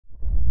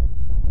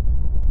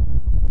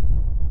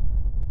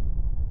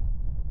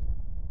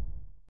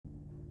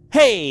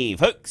Hey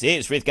folks,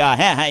 it's Frith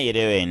Guardians. How you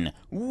doing?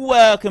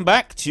 Welcome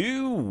back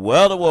to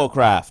World of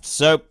Warcraft.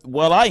 So,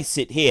 while I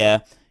sit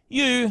here,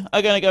 you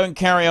are going to go and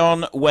carry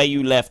on where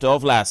you left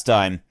off last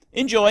time.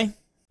 Enjoy.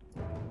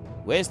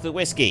 Where's the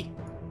whiskey?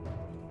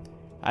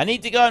 I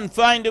need to go and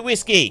find a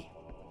whiskey.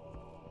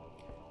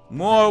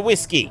 More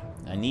whiskey.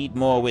 I need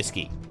more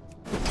whiskey.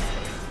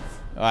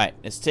 Alright,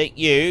 let's take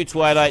you,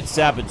 Twilight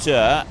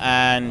Saboteur,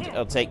 and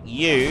I'll take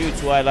you,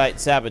 Twilight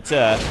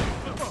Saboteur.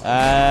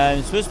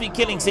 I'm supposed to be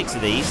killing 6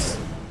 of these.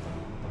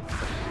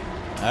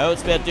 I ought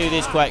to be able to do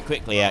this quite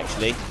quickly,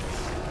 actually.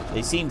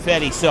 They seem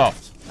fairly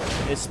soft.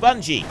 They're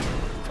spongy.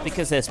 It's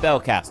because they're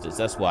spellcasters,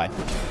 that's why.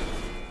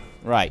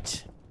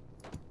 Right.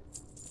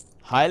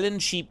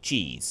 Highland sheep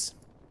cheese.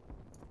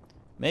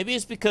 Maybe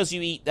it's because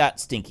you eat that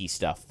stinky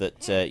stuff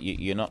that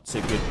you're not so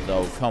good with the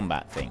whole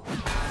combat thing.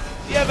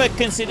 Have you ever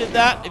considered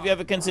that? Have you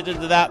ever considered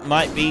that that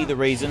might be the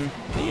reason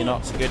that you're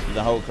not so good with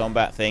the whole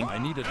combat thing? I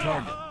need a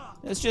target.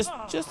 Let's just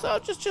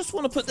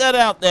want to put that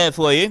out there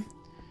for you.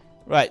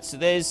 Right, so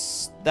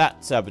there's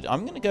that. But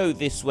I'm going to go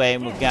this way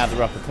and we'll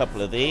gather up a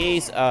couple of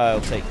these. I'll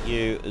take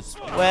you as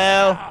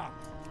well.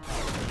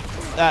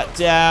 That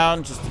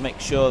down just to make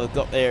sure they've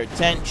got their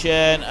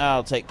attention.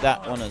 I'll take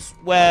that one as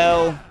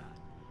well.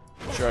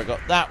 Make sure I got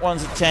that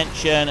one's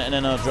attention, and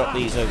then I'll drop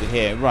these over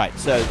here. Right,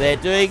 so they're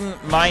doing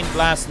mind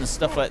blasts and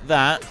stuff like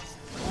that.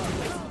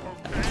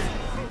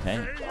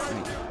 Okay.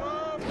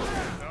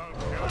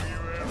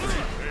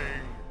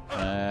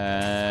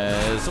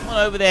 Someone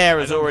over there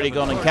has already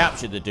gone and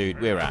captured the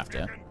dude we're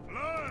after.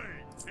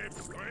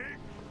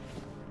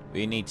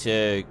 We need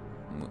to...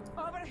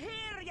 Over here,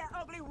 you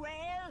ugly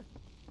whale!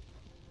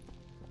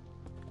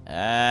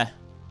 Yeah,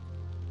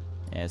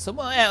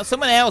 someone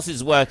else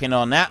is working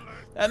on that.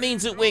 That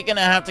means that we're going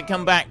to have to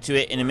come back to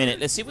it in a minute.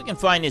 Let's see if we can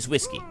find this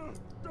whiskey.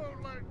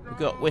 We've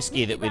got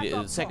whiskey that we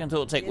do. Second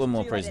thought, take one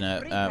more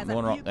prisoner.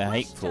 Murlocs the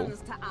Hateful.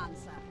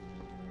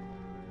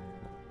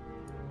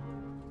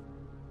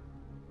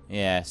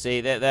 Yeah,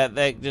 see,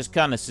 they're just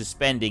kind of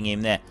suspending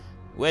him there.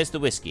 Where's the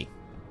whiskey?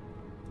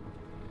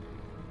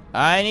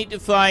 I need to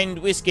find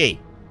whiskey.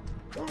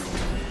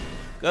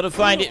 Got to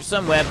find it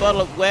somewhere.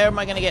 Where am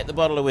I going to get the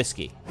bottle of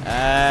whiskey?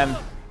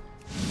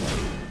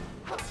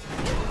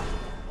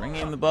 Bring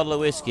him the bottle of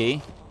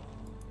whiskey.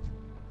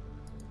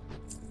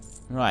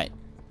 Right.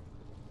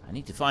 I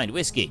need to find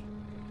whiskey.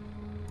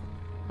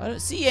 I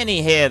don't see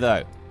any here,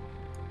 though.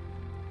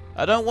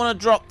 I don't want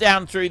to drop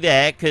down through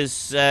there,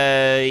 because,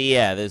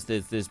 yeah,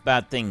 there's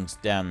bad things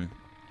down.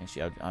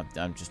 Actually,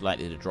 I'm just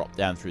likely to drop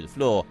down through the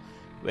floor,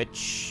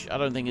 which I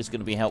don't think is going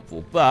to be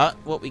helpful. But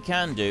what we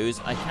can do is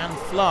I can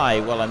fly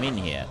while I'm in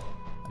here.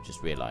 I've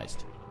just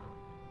realized.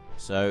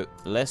 So,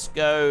 let's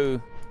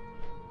go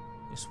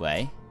this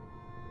way.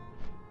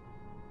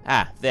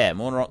 Ah, there,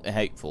 Murlocs the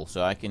Hateful.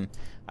 So I can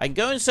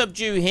go and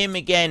subdue him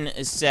again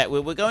as set.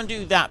 We're going to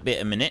do that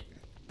bit a minute.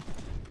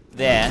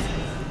 There.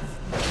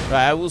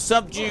 Right, I will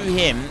subdue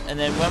him, and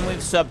then when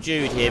we've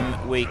subdued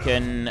him, we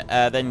can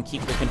then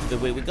keep looking for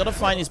the... We've got to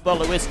find this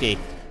bottle of whiskey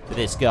for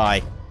this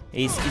guy.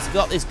 He's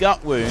got this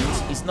gut wound.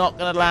 He's not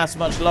going to last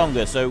much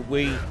longer, so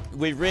we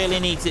really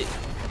need to...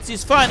 It's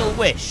his final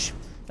wish.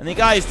 And the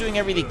guy is doing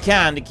everything he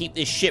can to keep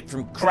this ship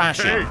from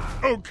crashing.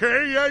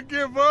 Okay, I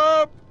give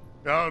up.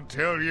 I'll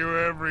tell you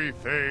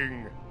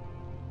everything.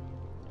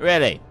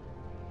 Really?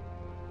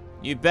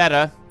 You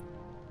better.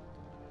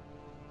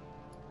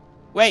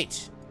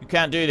 Wait, you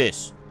can't do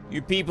this.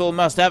 You people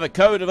must have a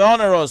code of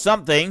honor or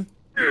something.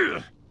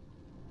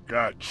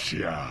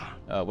 Gotcha.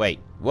 Oh, wait,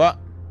 what?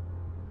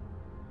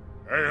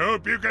 I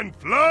hope you can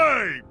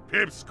fly,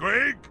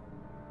 Pipsqueak.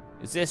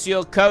 Is this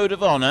your code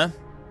of honor?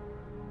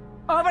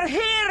 Over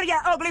here, you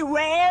ugly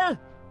whale!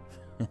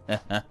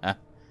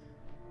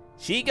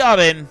 She got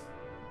him.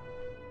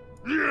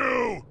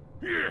 You!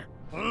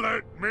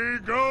 Let me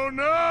go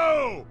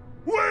now!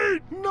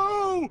 Wait,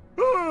 no!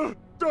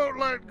 Don't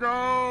let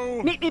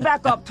go! Meet me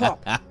back up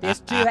top. This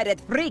two-headed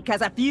freak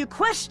has a few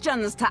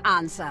questions to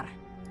answer.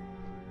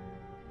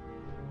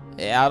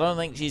 Yeah, I don't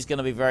think she's going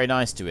to be very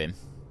nice to him.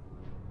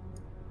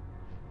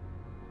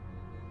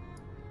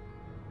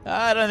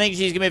 I don't think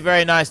she's going to be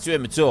very nice to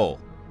him at all.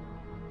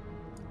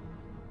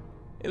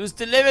 It was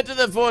delivered to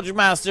the Forge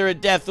Master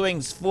at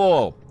Deathwing's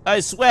Fall. I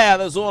swear,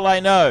 that's all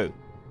I know.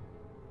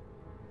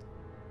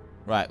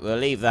 Right, we'll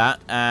leave that,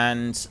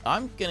 and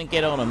I'm going to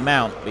get on a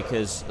mount,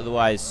 because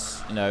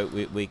otherwise, you know,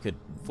 we could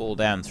fall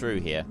down through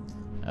here.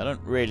 I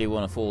don't really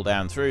want to fall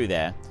down through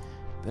there,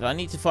 but I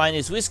need to find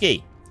this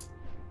whiskey.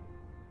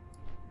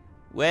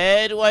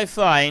 Where do I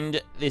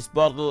find this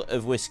bottle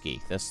of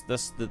whiskey? That's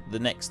the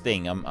next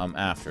thing I'm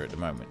after at the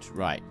moment.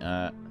 Right,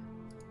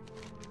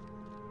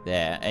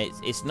 there.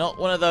 It's not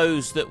one of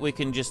those that we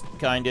can just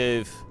kind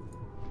of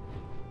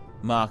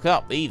mark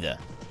up either.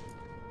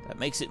 That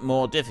makes it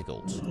more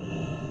difficult.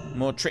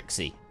 More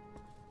tricksy.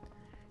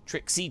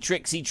 Tricksy,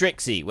 tricksy,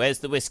 tricksy. Where's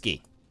the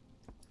whiskey?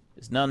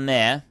 There's none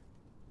there.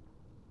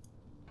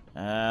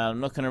 I'm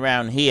looking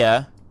around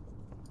here.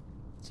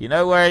 Do you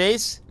know where it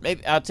is?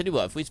 Maybe I'll tell you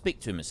what. If we speak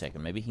to him a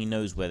second, maybe he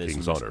knows where there's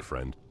King's some honor,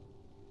 friend.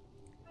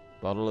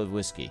 bottle of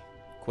whiskey.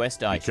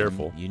 Quest item.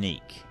 careful.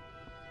 Unique.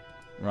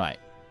 Right.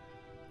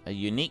 A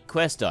unique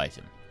quest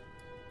item.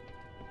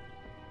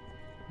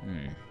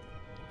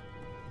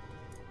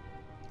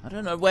 I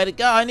don't know where to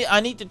go. I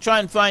need to try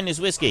and find this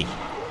whiskey.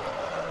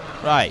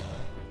 Right.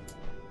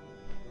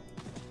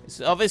 It's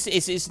obviously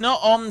it's not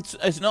on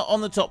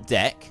the top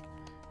deck.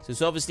 So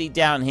it's obviously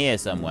down here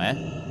somewhere.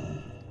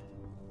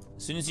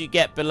 As soon as you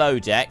get below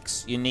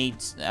decks, you need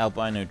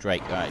albino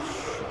drake. Right,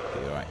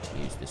 should be alright to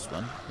use this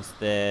one. Is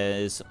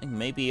there something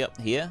maybe up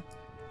here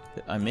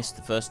that I missed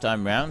the first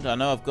time round? I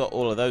know I've got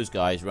all of those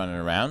guys running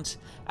around.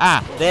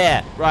 Ah,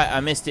 there. Right, I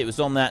missed it. It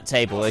was on that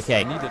table.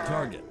 Okay. Need a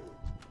target.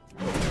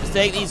 Let's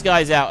take these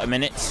guys out a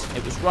minute.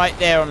 It was right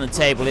there on the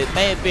table. It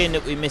may have been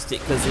that we missed it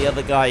because the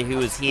other guy who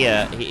was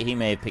here, he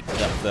may have picked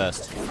it up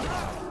first.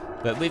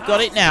 But we've got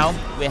it now.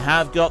 We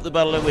have got the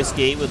bottle of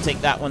whiskey. We'll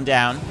take that one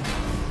down.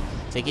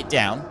 Take it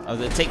down. I'm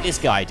going to take this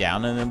guy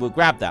down, and then we'll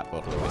grab that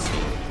bottle of whiskey.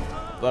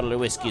 Bottle of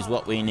whiskey is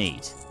what we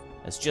need.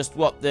 That's just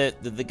what the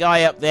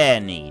guy up there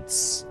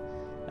needs.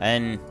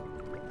 And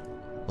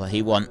what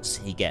he wants,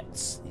 he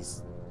gets.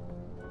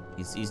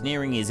 He's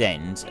nearing his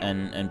end,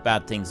 and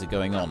bad things are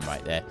going on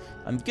right there.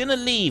 I'm going to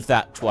leave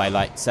that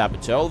Twilight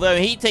Saboteur, although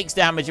he takes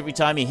damage every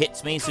time he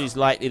hits me, so he's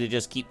likely to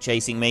just keep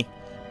chasing me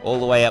all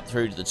the way up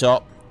through to the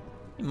top.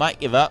 He might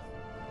give up.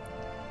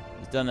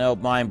 He's done an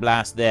old Mind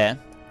Blast there.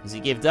 Has he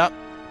given up?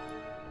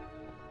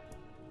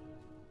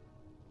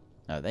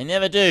 No, they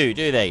never do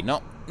they?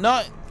 Not.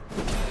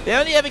 They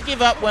only ever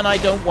give up when I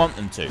don't want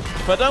them to.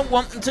 If I don't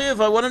want them to,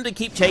 if I want them to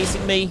keep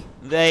chasing me,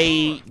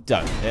 they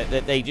don't.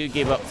 They do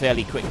give up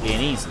fairly quickly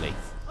and easily.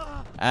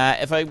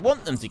 If I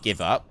want them to give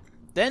up,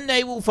 then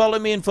they will follow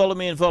me and follow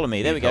me and follow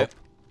me. There we go.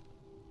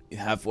 You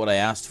have what I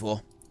asked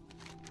for.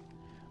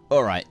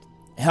 Alright.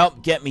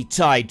 Help get me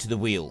tied to the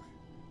wheel.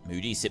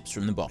 Moody sips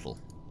from the bottle.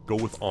 Go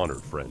with honor,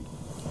 friend.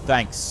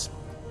 Thanks.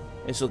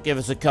 This will give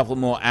us a couple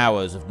more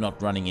hours of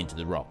not running into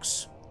the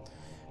rocks.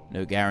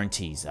 No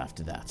guarantees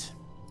after that.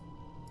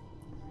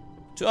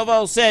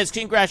 Torvald says,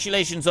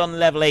 congratulations on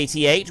level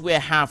 88. We're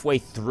halfway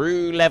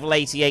through level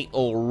 88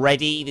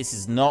 already. This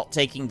is not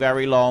taking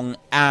very long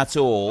at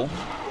all.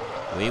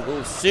 We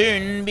will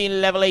soon be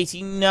level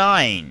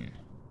 89.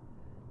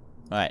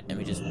 Right, let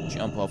me just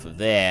jump off of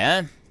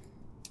there.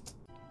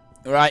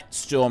 Right,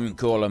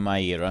 Stormcaller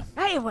Maira.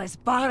 I was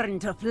born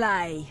to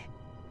fly.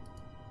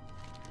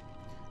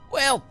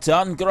 Well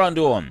done,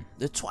 Grundorn.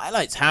 The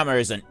Twilight's hammer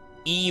is an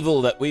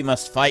evil that we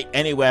must fight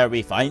anywhere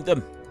we find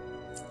them.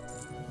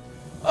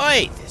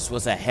 Oi, this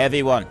was a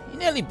heavy one. You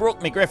nearly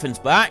broke my griffin's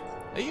back.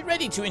 Are you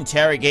ready to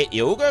interrogate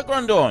the ogre,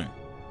 Grundorn?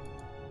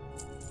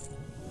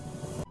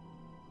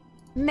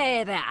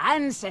 May the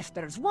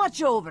ancestors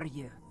watch over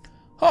you.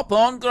 Hop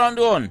on,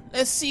 Grundorn.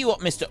 Let's see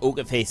what Mr.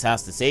 Ogreface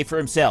has to say for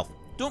himself.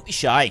 Don't be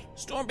shy.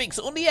 Stormbeak's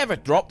only ever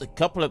dropped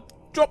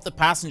the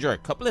passenger a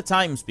couple of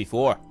times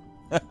before.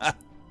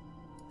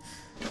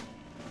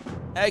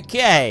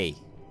 Okay.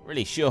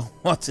 Really sure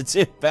what to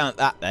do about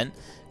that then.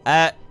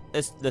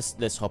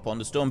 Let's hop on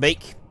to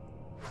Stormbeak.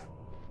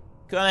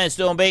 Come on then,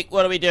 Stormbeak.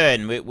 What are we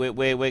doing?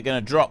 We're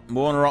gonna drop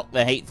Murloc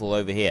the Hateful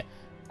over here.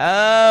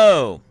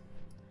 Oh.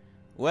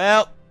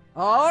 Well.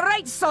 All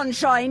right,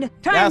 sunshine.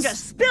 Time to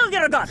spill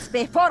your guts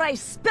before I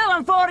spill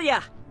them for you.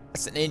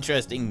 That's an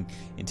interesting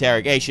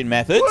interrogation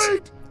method.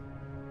 Wait!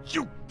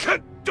 You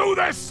can't do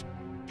this!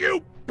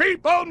 You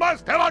people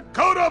must have a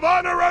code of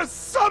honor or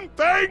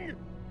something!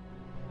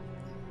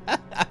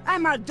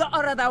 I'm a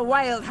daughter of the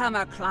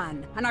Wildhammer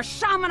clan and a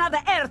shaman of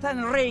the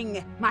Earthen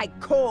Ring. My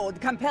code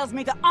compels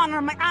me to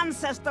honor my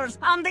ancestors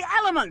and the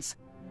elements.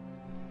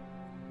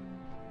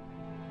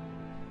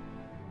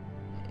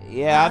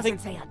 Yeah, I Doesn't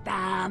think... say a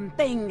damn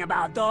thing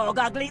about dog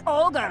ugly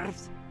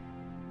ogres.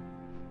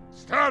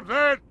 Stop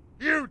that,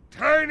 you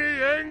tiny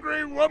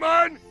angry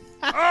woman!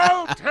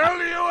 I'll tell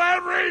you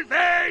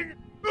everything!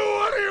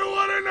 What do you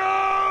want to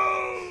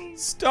know?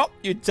 Stop,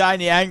 you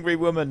tiny angry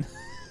woman.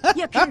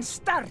 You can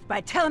start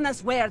by telling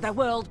us where the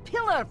world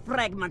pillar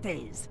fragment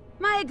is.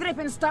 My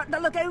griffin's starting to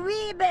look a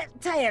wee bit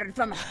tired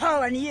from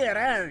hauling you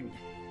around.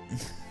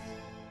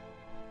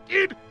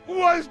 It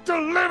was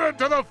delivered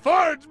to the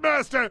Forge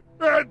Master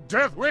at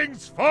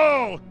Deathwing's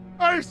Fall.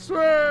 I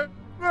swear,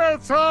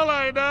 that's all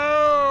I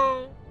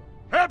know.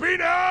 Happy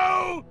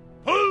now?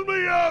 Pull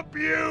me up,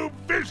 you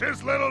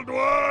vicious little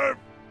dwarf.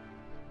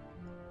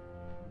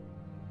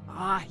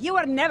 Ah, you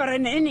were never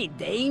in any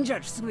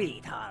danger,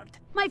 sweetheart.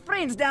 My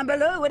friends down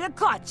below would have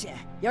caught you.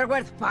 You're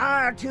worth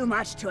far too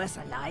much to us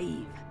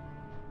alive.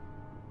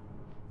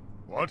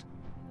 What?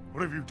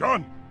 What have you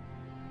done?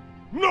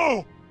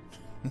 No!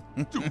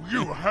 Do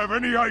you have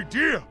any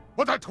idea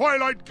what the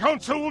Twilight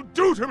Council will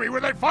do to me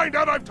when they find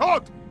out I've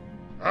talked?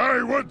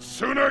 I would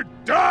sooner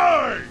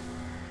die!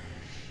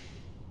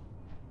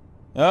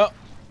 Oh.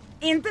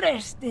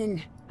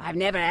 Interesting. I've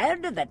never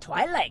heard of the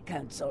Twilight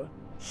Council.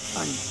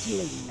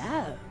 Until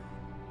now.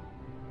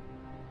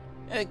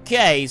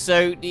 Okay,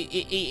 so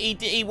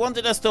he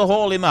wanted us to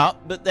haul him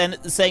up, but then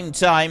at the same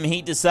time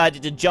he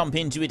decided to jump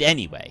into it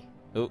anyway.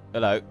 Oh,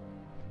 hello.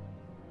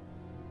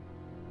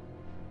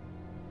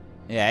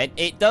 Yeah,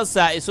 it does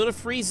that. It sort of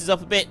freezes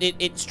up a bit.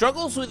 It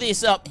struggles with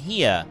this up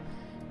here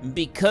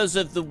because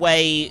of the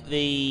way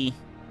the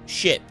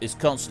ship is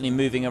constantly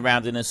moving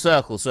around in a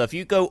circle. So if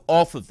you go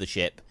off of the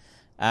ship,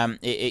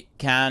 it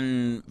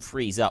can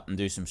freeze up and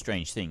do some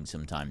strange things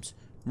sometimes.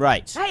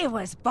 Right. I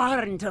was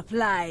born to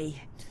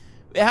fly.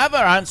 We have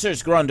our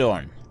answers,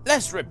 Grundorn.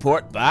 Let's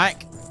report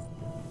back.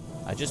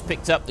 I just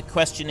picked up the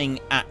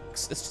questioning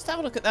axe. Let's just have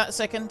a look at that a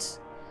second.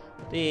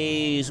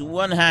 These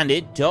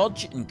one-handed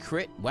dodge and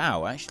crit.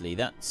 Wow, actually,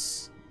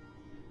 that's.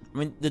 I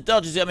mean, the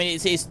dodge is. I mean,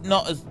 it's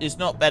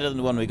not better than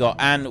the one we got,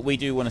 and we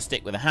do want to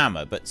stick with a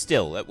hammer, but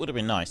still, that would have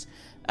been nice.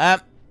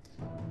 Oh,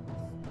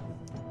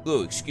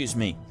 excuse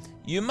me.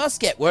 You must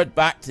get word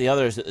back to the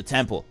others at the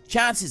temple.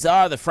 Chances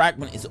are the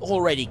fragment is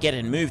already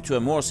getting moved to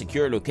a more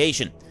secure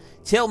location.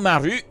 Tell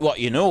Marut what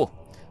you know.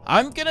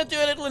 I'm gonna do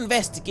a little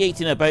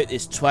investigating about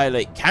this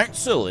Twilight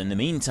Council in the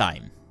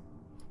meantime.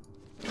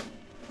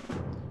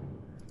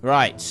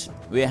 Right,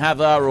 we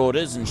have our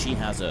orders and she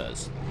has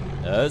hers.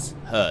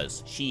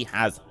 Hers. She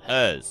has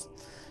hers.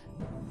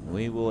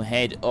 We will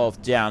head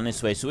off down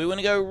this way. So we want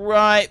to go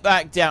right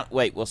back down.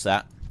 Wait, what's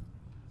that?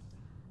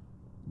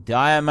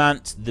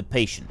 Diamant the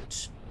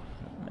Patient.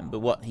 Remember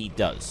what he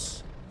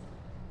does.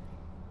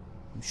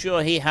 I'm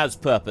sure he has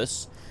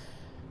purpose.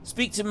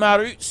 Speak to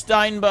Marut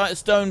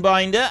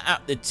Stonebinder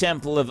at the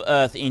Temple of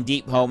Earth in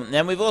Deepholm. And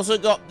then we've also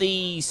got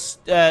the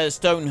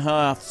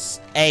Stonehearth's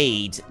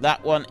Aid.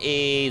 That one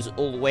is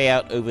all the way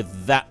out over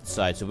that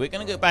side. So we're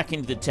going to go back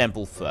into the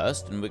temple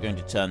first, and we're going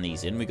to turn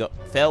these in. We've got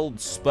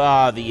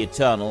Feldspar the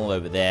Eternal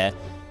over there.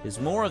 There's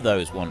more of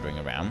those wandering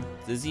around.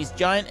 There's these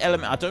giant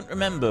I don't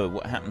remember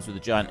what happens with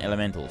the giant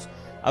elementals.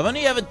 I've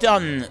only ever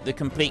done the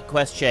complete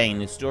quest chain,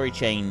 the story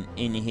chain,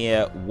 in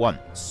here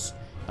once.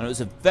 And it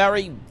was a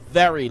very,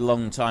 very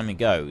long time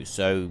ago,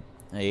 so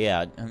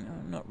yeah,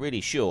 I'm not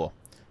really sure.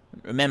 I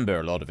don't remember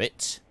a lot of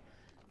it.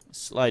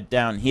 Slide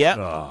down here.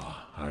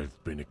 Ah,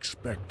 I've been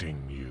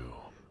expecting you.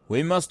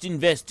 We must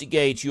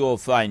investigate your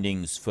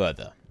findings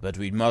further, but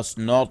we must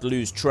not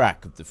lose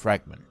track of the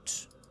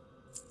fragment.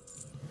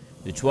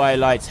 The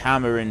Twilight's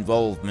hammer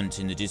involvement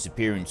in the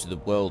disappearance of the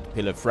World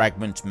Pillar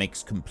fragment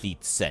makes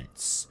complete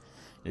sense.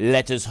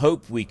 Let us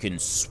hope we can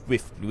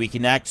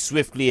act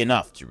swiftly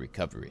enough to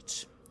recover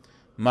it.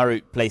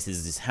 Marut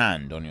places his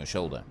hand on your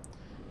shoulder.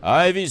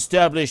 I've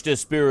established a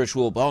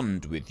spiritual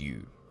bond with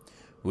you.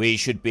 We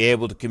should be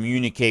able to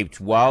communicate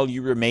while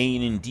you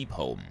remain in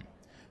Deepholm.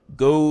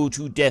 Go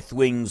to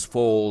Deathwing's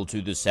Fall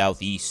to the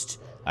southeast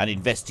and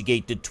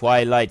investigate the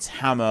Twilight's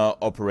hammer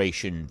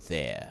operation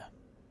there.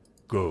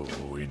 Go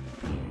in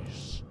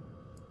peace.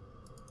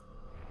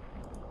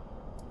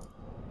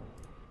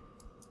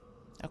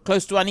 How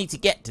close do I need to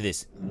get to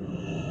this?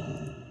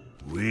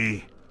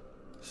 We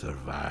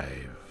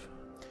survive.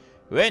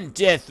 When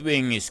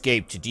Deathwing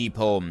escaped to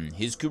Deepholm,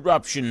 his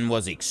corruption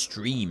was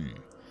extreme,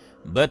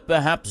 but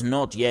perhaps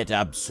not yet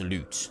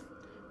absolute.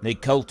 The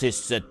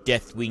cultists at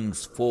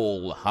Deathwing's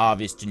Fall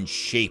harvest and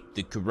shape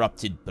the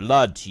corrupted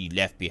blood he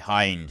left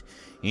behind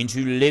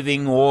into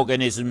living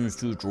organisms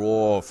to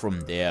draw from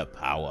their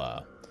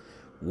power.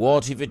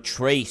 What if a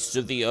trace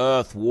of the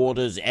Earth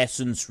Warder's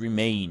essence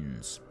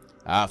remains?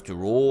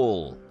 After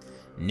all,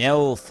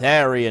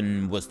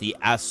 Neltharion was the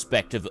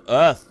aspect of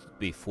Earth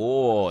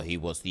before he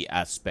was the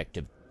aspect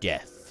of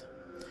death.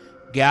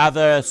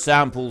 Gather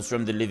samples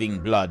from the living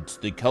blood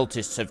the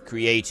cultists have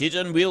created,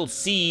 and we'll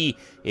see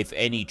if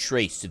any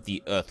trace of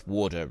the Earth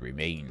Warder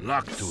remains.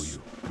 Luck to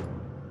you.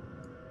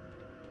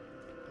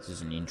 This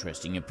is an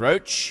interesting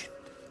approach.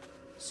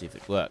 Let's see if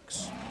it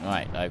works.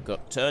 Right, I've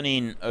got turn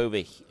in over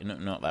here. No,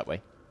 not that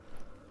way.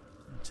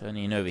 Turn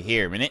in over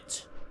here a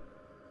minute.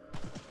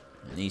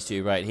 And these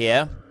two right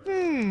here.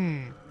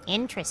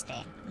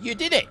 Interesting. You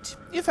did it.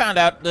 You found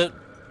out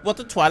what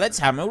the Twilight's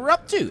hammer were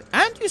up to,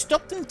 and you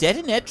stopped them dead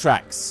in their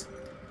tracks.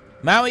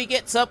 Maui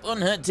gets up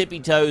on her tippy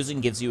toes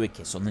and gives you a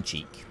kiss on the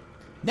cheek.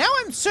 Now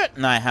I'm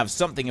certain I have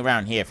something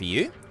around here for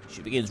you.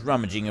 She begins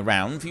rummaging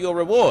around for your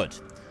reward.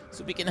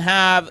 So we can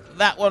have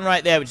that one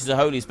right there, which is a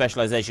holy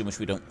specialization, which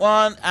we don't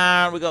want,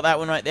 and we got that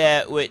one right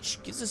there,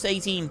 which gives us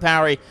 18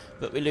 parry,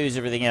 but we lose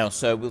everything else,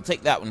 so we'll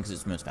take that one because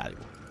it's the most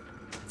valuable.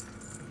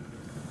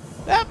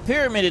 That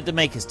pyramid at the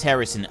Maker's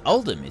Terrace in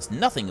Uldum is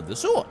nothing of the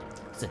sort.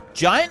 It's a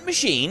giant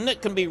machine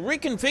that can be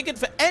reconfigured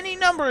for any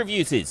number of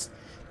uses.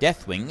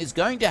 Deathwing is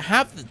going to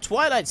have the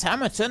Twilight's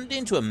hammer turned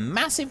into a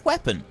massive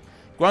weapon.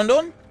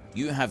 Grundorn,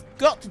 you have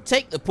got to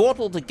take the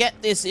portal to get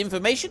this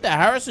information to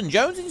Harrison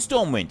Jones in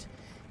Stormwind.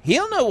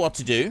 He'll know what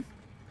to do.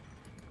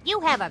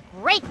 You have a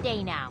great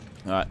day now.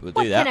 Alright, we'll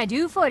What do that. can I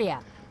do for you?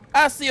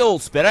 Ask the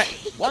old spirit.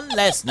 One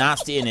less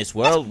nasty in this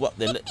world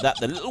that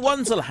the little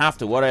ones will have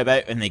to worry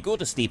about when they go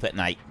to sleep at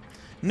night.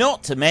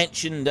 Not to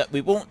mention that we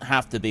won't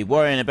have to be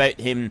worrying about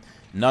him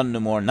none no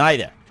more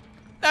neither.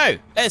 Now,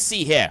 let's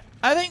see here.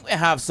 I think we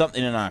have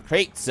something in our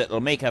crates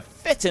that'll make a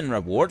fitting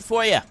reward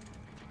for you.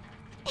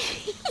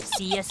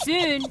 See you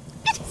soon.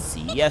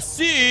 See ya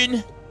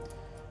soon.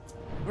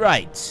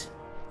 Right.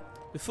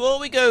 Before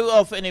we go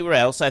off anywhere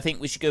else, I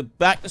think we should go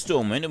back to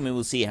Stormwind and we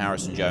will see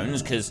Harrison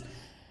Jones, because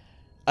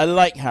I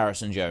like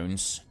Harrison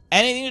Jones.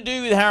 Anything to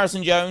do with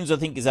Harrison Jones, I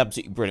think, is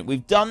absolutely brilliant.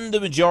 We've done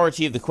the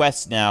majority of the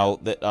quests now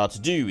that are to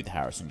do with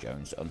Harrison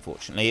Jones,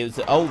 unfortunately. It was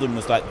Oldham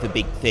was like the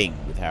big thing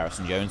with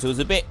Harrison Jones. There was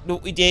a bit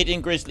that we did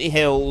in Grizzly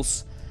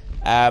Hills,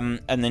 and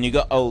then you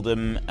got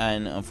Oldham,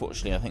 and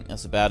unfortunately I think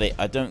that's about it.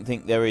 I don't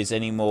think there is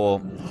any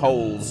more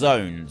whole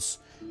zones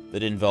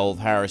that involve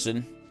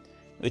Harrison,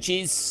 which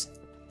is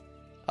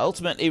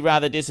ultimately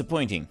rather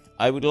disappointing.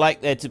 I would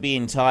like there to be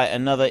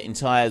another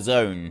entire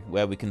zone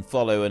where we can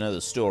follow another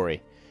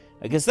story.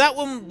 Because that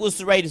one was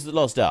the Raiders of the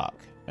Lost Ark,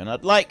 and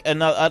I'd like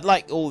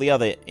all the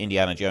other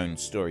Indiana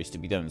Jones stories to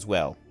be done as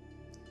well.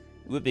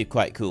 It would be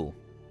quite cool.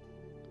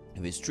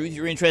 If it's truth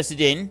you're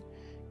interested in,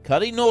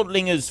 Cuddy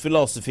Nordlinger's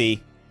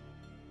philosophy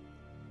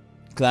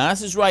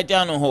class is right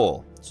down the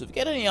hall. So if you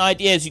get any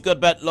ideas you've got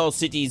about lost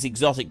cities,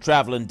 exotic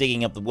travel, and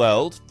digging up the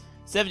world,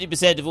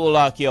 70% of all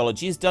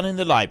archaeology is done in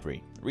the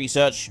library.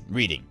 Research,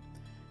 reading.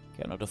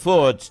 Cannot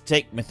afford to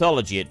take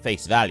mythology at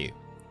face value.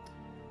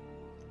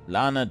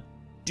 Lana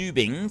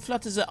Dubing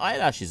flutters her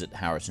eyelashes at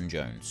Harrison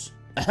Jones.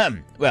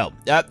 Well,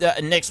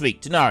 next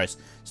week, Terenas,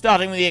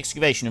 starting with the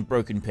excavation of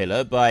Broken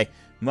Pillar by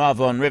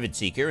Marvon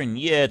Rivetseeker in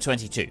year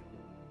 22.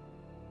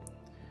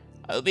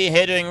 I'll be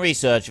here doing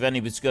research if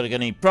anybody's got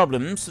any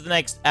problems for the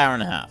next hour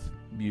and a half.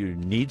 You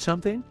need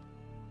something?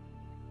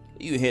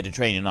 Are you here to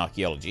train in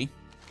archaeology?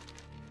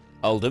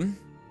 Oldham,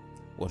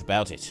 what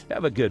about it?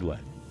 Have a good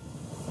one.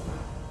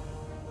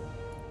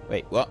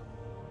 Wait, what?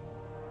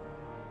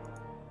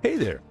 Hey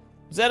there.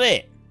 Is that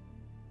it?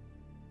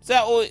 Is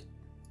that all?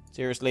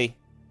 Seriously?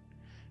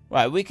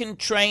 Right, we can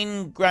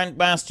train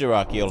Grandmaster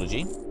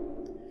Archaeology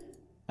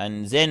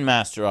and Zen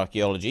Master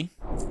Archaeology.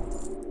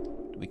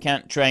 We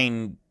can't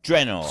train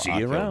Drenor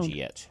Archaeology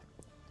yet.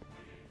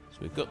 So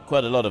we've got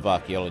quite a lot of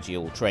archaeology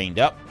all trained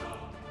up.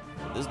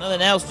 There's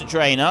nothing else to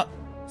train up.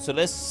 So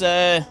let's,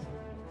 should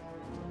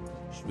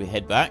we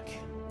head back?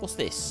 What's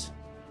this?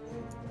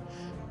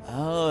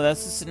 Oh,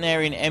 that's the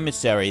Cenarian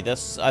Emissary.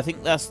 I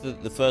think that's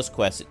the first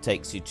quest that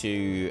takes you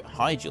to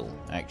Hyjal,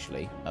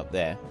 actually, up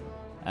there.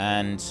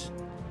 And...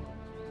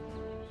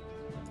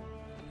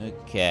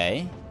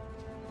 okay.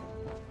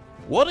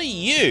 What are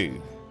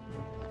you?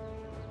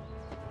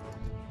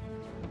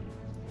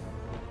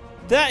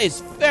 That is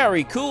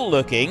very cool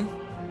looking.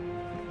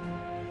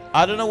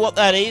 I don't know what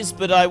that is,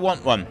 but I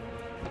want one.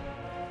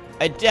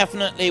 I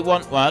definitely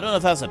want one. I don't know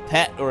if that's a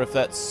pet or if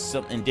that's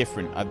something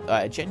different.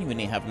 I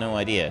genuinely have no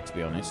idea, to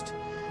be honest.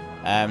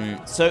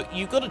 So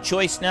you've got a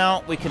choice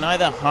now. We can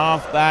either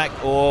half back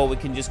or we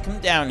can just come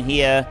down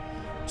here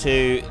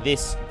to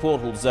this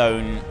portal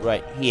zone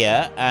right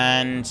here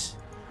and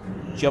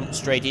jump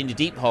straight into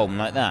Deepholm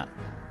like that.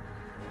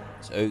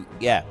 So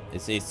yeah,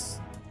 it's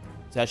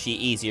actually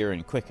easier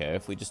and quicker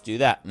if we just do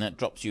that. And that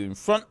drops you in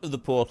front of the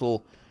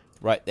portal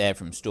right there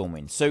from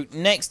Stormwind. So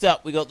next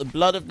up, we got the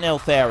Blood of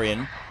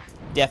Neltharion.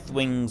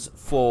 Deathwing's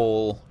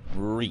Fall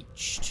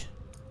reached.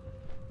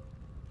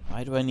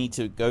 Why do I need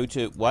to go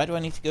to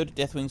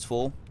Deathwing's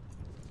Fall?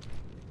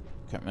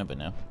 Can't remember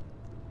now.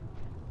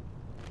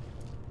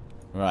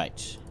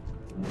 Right.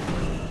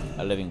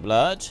 A Living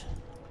Blood.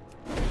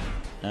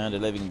 And a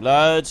Living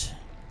Blood.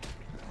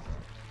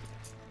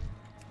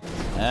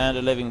 And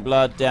a Living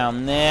Blood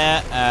down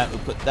there. We'll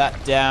put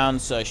that down,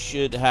 so I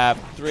should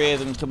have 3 of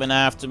them coming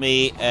after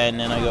me. And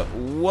then I got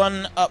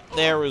 1 up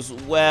there as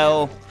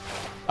well.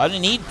 I only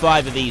need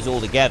 5 of these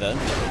altogether.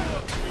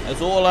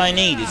 That's all I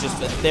need. It's just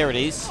that, there it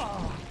is.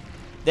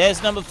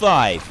 There's number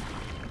 5.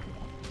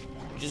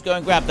 Just go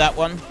and grab that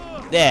one.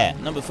 There,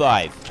 number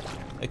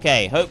 5.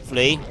 Okay,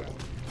 hopefully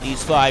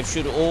these 5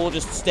 should all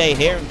just stay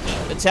here and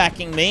keep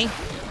attacking me.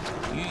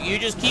 You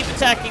just keep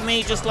attacking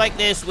me just like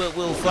this.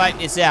 We'll fight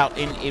this out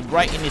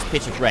right in this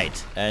pit of red.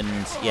 And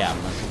yeah,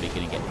 I'm probably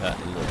going to get hurt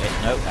a little bit.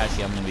 No,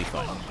 actually, I'm going to be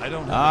fine.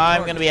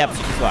 I'm going to be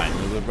absolutely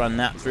fine. We'll run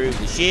that through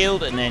the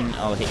shield, and then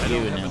I'll hit you,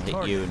 and I'll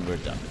hit you, and we're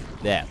done.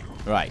 There.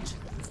 Right.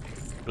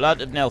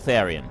 Blood of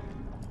Neltharion.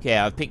 Okay,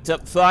 I've picked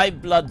up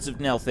 5 Bloods of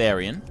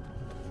Neltharion.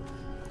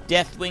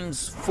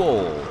 Deathwing's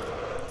Fall.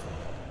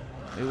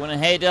 We want to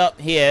head up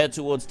here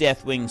towards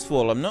Deathwing's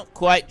Fall. I'm not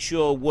quite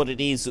sure what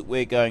it is that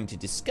we're going to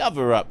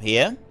discover up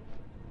here.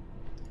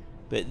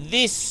 But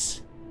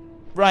this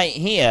right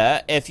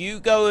here, if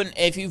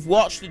you've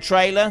watched the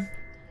trailer,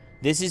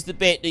 this is the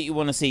bit that you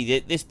want to see.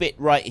 This bit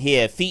right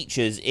here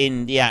features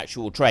in the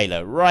actual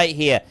trailer. Right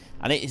here.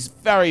 And it is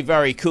very,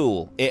 very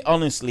cool. It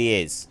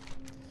honestly is.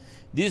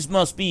 This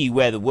must be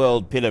where the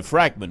World Pillar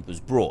fragment was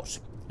brought.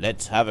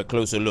 Let's have a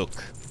closer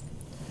look.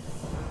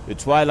 The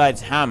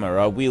Twilight's hammer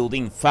are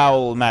wielding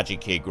foul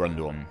magic here,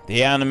 Grundorn.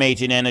 They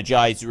animate and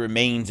energize the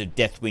remains of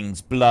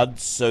Deathwing's blood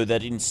so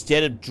that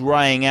instead of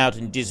drying out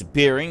and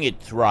disappearing,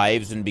 it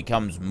thrives and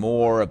becomes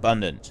more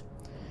abundant.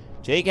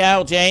 Take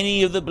out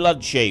one of the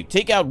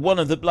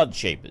blood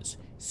shapers.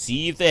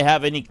 See if they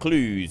have any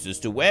clues as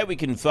to where we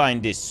can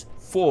find this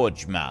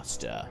Forge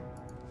Master.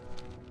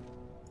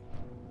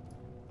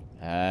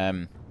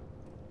 Right,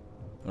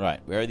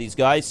 where are these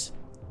guys?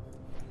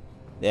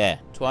 There,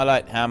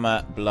 Twilight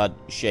Hammer, Blood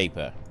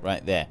Shaper,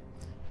 right there.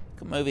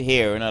 Come over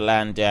here and I'll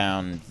land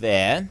down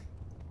there.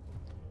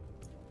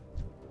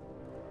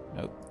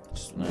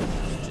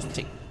 Just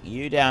tick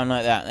you down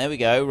like that. There we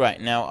go. Right,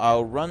 now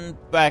I'll run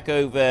back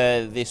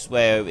over this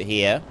way over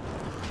here.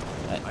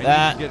 Like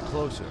that. I need to get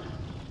closer.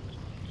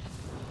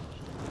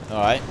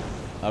 Alright.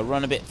 I'll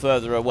run a bit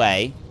further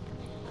away.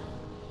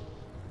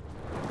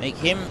 Make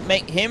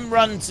him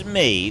run to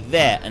me.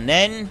 There. And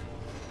then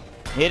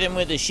hit him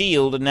with the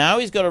shield. And now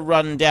he's got to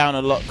run down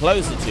a lot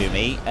closer to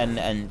me.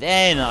 And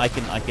then I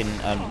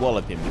can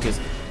wallop him. Because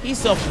he's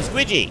soft and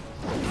squidgy.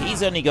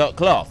 He's only got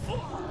cloth.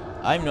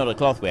 I'm not a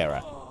cloth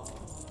wearer.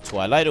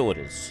 Twilight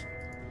orders.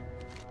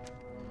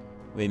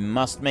 We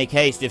must make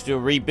haste if to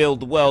rebuild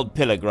the world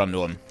pillar,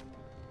 Grundorn.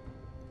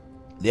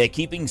 They're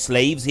keeping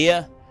slaves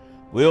here?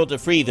 We ought to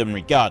free them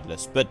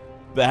regardless, but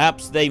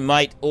perhaps they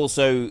might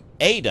also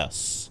aid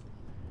us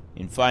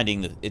in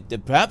finding the...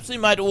 perhaps they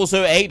might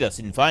also aid us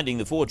in finding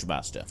the Forge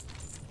Master.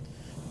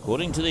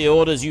 According to the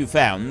orders you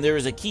found, there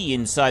is a key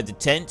inside the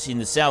tent in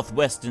the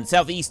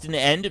southeastern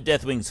end of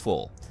Deathwing's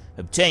Fall.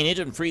 Obtain it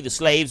and free the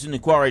slaves in the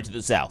quarry to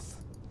the south.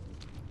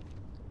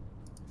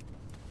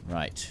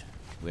 Right.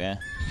 Where?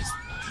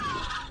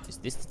 Is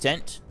this the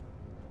tent?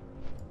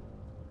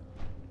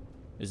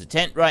 There's a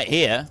tent right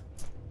here.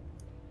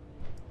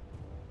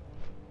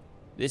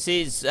 This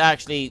is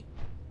actually...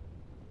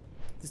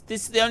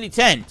 This is the only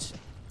tent.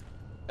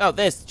 Oh,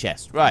 there's the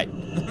chest. Right.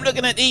 I'm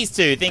looking at these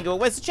two thinking, well,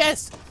 where's the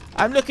chest?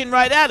 I'm looking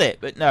right at it.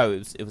 But no,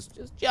 it was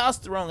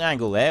just the wrong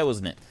angle there,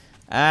 wasn't it?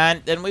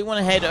 And then we want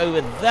to head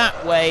over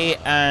that way,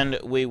 and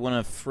we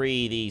want to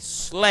free these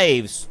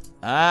slaves.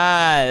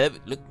 Ah,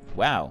 look,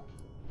 wow.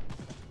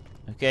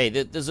 Okay,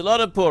 there's a lot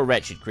of poor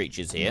wretched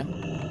creatures here.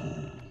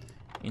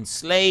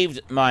 Enslaved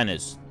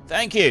miners.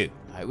 Thank you.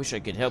 I wish I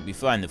could help you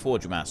find the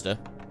Forge Master.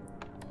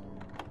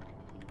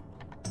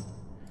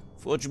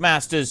 Forge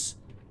Master's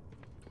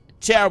a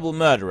terrible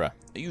murderer.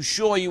 Are you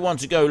sure you want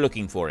to go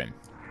looking for him?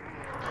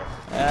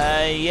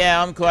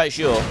 Yeah, I'm quite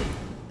sure.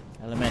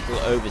 Elemental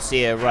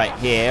Overseer right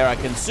here. I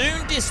can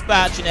soon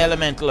dispatch an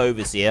Elemental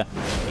Overseer.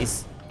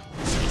 He's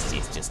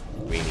just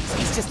really...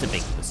 He's just a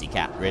big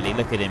pussycat, really.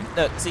 Look at him.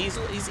 Look, see,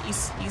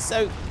 he's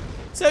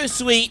so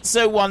sweet,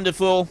 so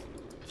wonderful.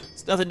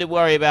 There's nothing to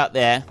worry about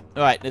there.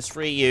 Alright, let's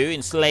free you,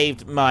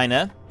 enslaved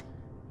miner.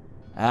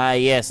 Ah,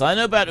 yes, I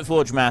know about the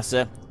Forge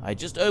Master. I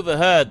just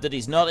overheard that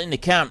he's not in the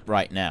camp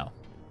right now.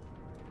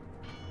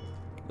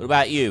 What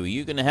about you? Are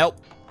you going to help?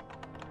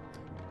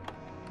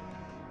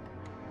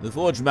 The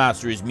Forge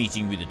Master is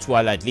meeting with the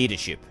Twilight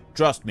leadership.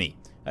 Trust me,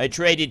 I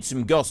traded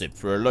some gossip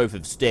for a loaf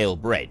of stale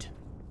bread.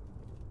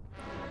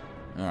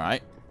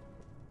 Alright.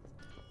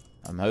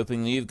 I'm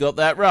hoping that you've got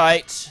that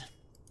right.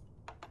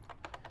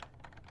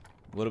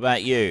 What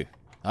about you?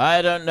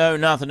 I don't know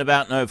nothing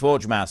about no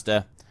Forge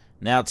Master.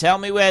 Now tell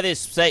me where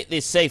this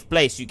safe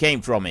place you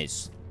came from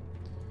is.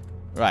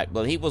 Right,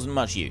 well he wasn't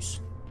much use.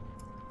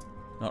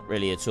 Not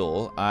really at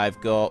all. I've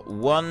got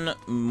one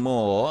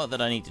more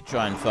that I need to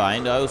try and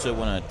find. I also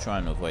want to try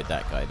and avoid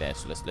that guy there,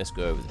 so let's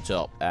go over the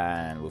top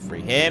and we'll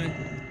free him.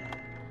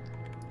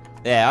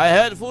 There, I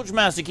heard the Forge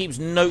Master keeps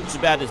notes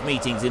about his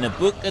meetings in a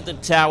book at the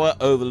tower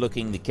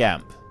overlooking the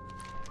camp.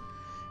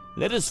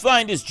 Let us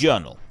find his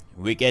journal.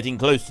 We're getting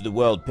close to the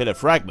world pillar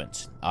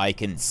fragment. I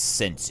can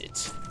sense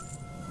it.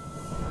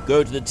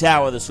 Go to the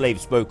tower the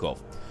slave spoke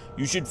of.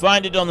 You should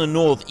find it on the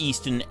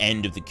northeastern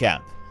end of the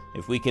camp.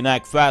 If we can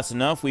act fast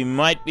enough, we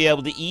might be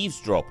able to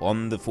eavesdrop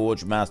on the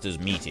Forge Master's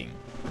meeting.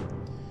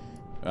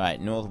 Right,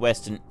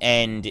 northwestern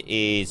end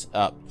is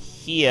up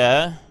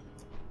here.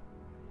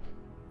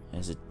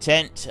 There's a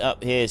tent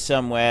up here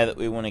somewhere that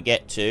we want to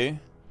get to.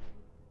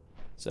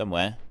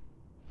 Somewhere.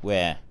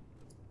 Where?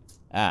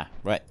 Ah,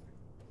 right.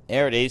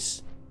 There it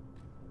is.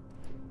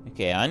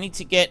 Okay, I need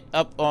to get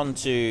up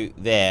onto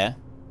there.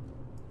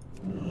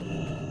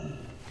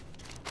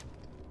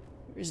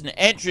 There's an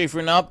entry for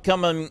an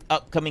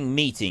upcoming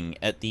meeting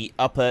at the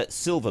Upper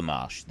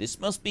Silvermarsh. This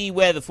must be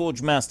where the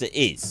Forge Master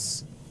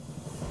is.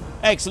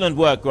 Excellent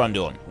work,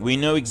 Grundorn. We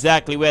know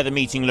exactly where the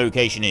meeting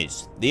location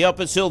is. The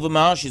Upper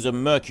Silvermarsh is a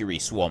mercury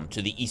swamp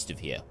to the east of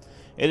here.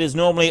 It is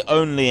normally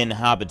only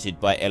inhabited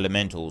by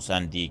elementals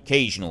and the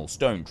occasional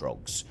stone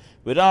trogs,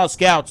 but our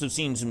scouts have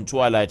seen some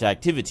twilight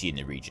activity in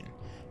the region.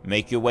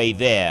 Make your way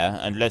there,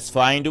 and let's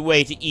find a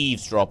way to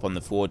eavesdrop on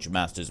the Forge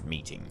Master's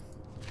meeting.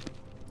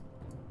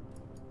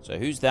 So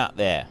who's that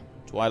there?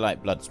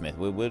 Twilight Bloodsmith.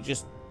 We'll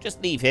just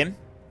leave him.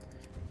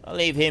 I'll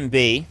leave him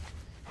be.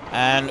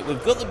 And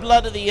we've got the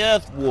Blood of the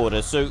Earth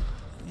Warder, so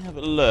let me have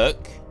a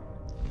look.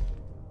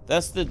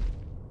 That's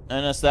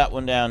that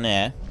one down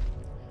there.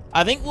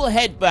 I think we'll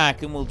head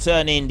back and we'll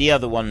turn in the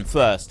other one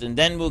first, and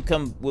then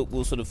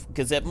we'll sort of,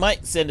 because it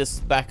might send us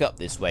back up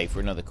this way for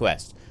another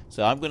quest.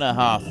 So I'm going to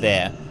half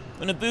there.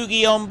 I'm going to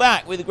boogie on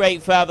back with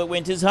Great Father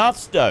Winter's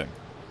Hearthstone.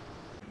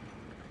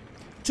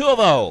 Two of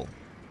a hole.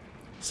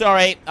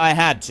 Sorry, I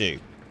had to.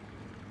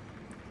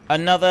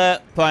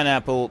 Another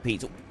pineapple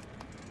pizza.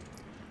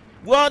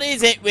 What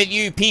is it with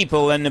you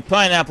people and the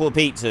pineapple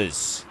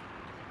pizzas?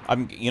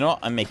 You know what?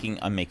 I'm making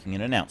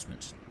an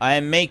announcement. I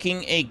am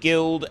making a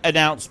guild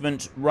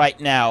announcement right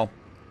now.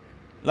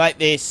 Like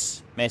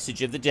this.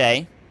 Message of the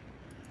day.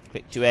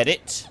 Click to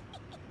edit.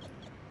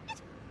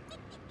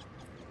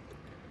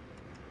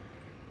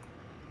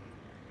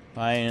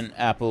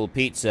 Pineapple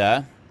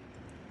pizza.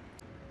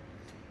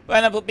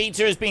 Pineapple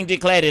pizza is being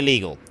declared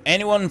illegal.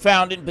 Anyone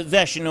found in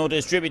possession or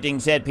distributing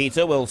said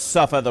pizza will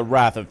suffer the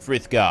wrath of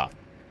Frithgar.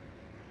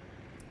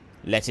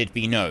 Let it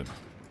be known.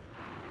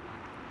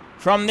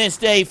 From this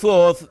day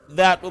forth,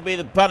 that will be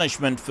the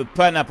punishment for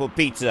pineapple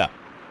pizza.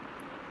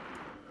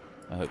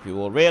 I hope you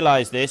all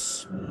realize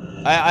this.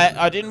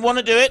 I didn't want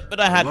to do it, but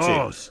I had to.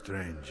 Hello,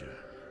 stranger.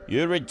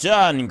 You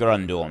return,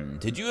 Grundorn.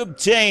 Did you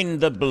obtain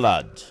the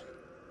blood?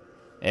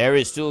 There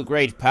is still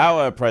great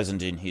power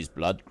present in his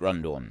blood,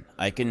 Grundorn.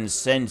 I can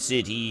sense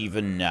it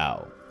even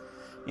now.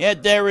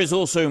 Yet there is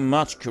also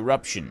much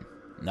corruption.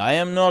 I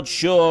am not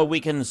sure we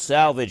can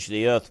salvage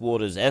the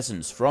Earthwarder's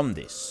essence from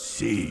this.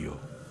 See you.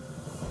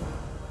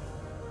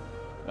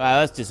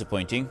 Wow, that's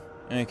disappointing.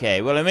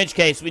 Okay, well in which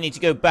case we need to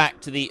go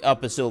back to the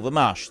Upper Silver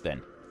Marsh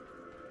then.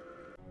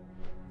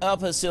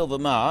 Upper Silver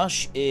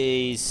Marsh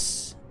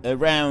is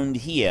around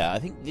here. I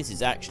think this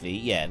is actually,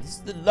 yeah, this is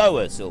the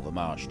Lower Silver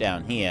Marsh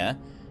down here.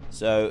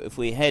 So if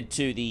we head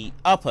to the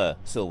Upper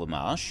Silver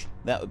Marsh,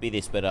 that would be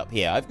this bit up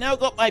here. I've now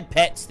got my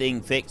pets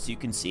thing fixed. You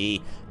can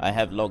see I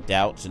have logged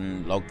out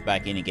and logged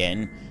back in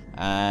again.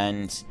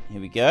 And here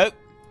we go.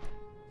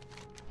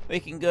 We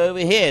can go over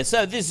here.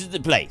 So this is the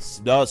place.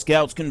 Our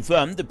scouts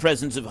confirmed the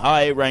presence of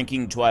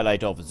high-ranking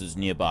Twilight officers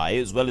nearby,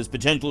 as well as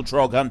potential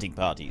Trog hunting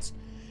parties.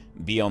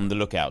 Be on the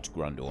lookout,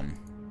 Grundorn.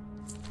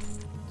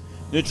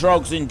 The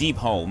Trogs in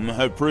Deepholm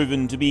have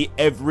proven to be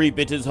every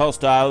bit as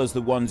hostile as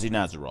the ones in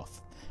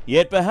Azeroth.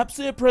 Yet perhaps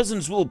their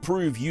presence will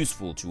prove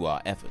useful to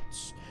our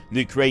efforts.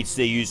 The crates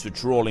they use for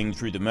trawling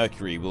through the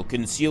Mercury will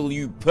conceal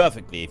you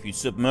perfectly if you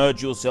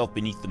submerge yourself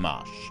beneath the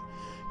marsh.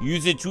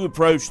 Use it to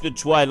approach the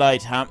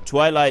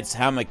Twilight's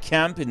Hammer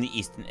camp in the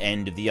eastern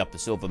end of the Upper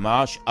Silver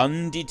Marsh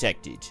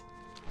undetected.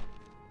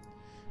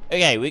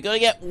 Okay, we've got to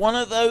get one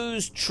of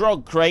those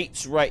Trog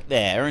crates right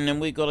there, and then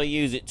we've got to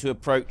use it to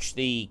approach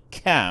the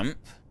camp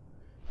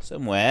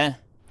somewhere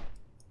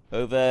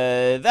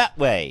over that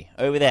way,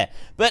 over there.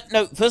 But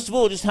no, first of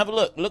all, just have a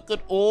look. Look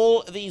at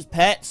all of these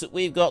pets that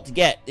we've got to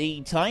get.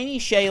 The tiny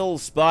shale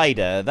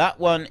spider, that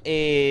one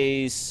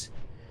is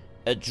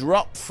a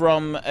drop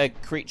from a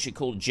creature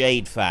called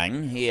Jade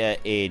Fang here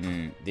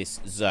in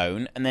this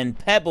zone. And then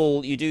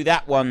Pebble, you do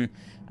that one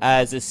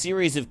as a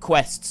series of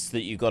quests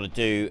that you've got to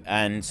do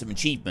and some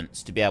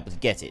achievements to be able to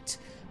get it.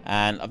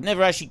 And I've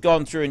never actually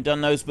gone through and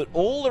done those, but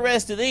all the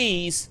rest of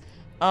these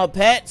are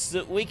pets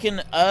that we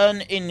can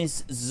earn in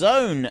this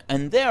zone,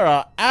 and there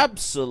are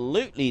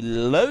absolutely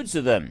loads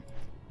of them.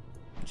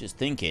 I'm just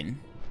thinking,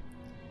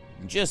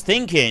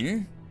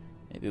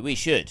 maybe we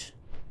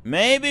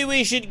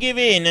should give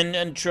in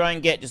and try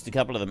and get just a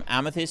couple of them.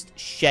 Amethyst,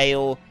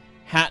 Shale,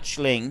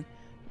 Hatchling,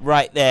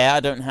 right there.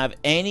 I don't have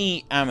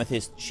any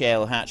Amethyst,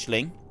 Shale,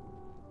 Hatchling.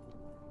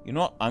 You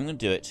know what? I'm going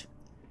to do it.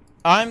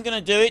 I'm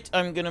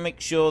going to make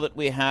sure that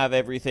we have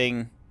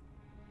everything.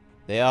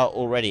 They are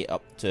already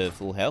up to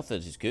full health.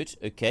 That is good.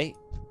 Okay.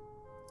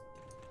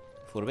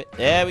 Forward a bit.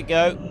 There we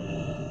go.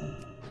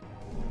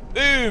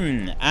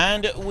 Boom!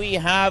 And we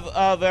have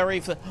our very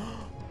first...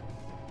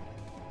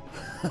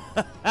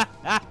 Oh,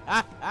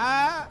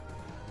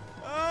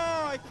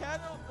 I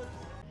cannot...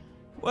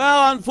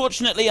 Well,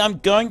 unfortunately, I'm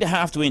going to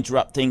have to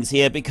interrupt things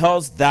here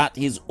because that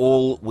is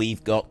all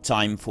we've got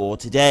time for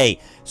today.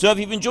 So if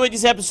you've enjoyed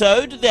this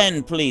episode,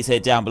 then please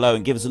head down below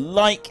and give us a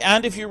like.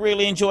 And if you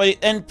really enjoyed it,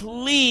 then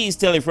please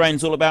tell your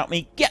friends all about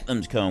me. Get them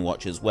to come and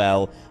watch as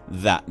well.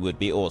 That would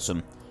be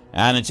awesome.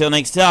 And until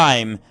next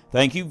time,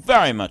 thank you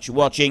very much for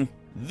watching.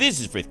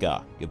 This is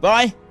Frithgar.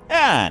 Goodbye,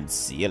 and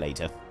see you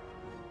later.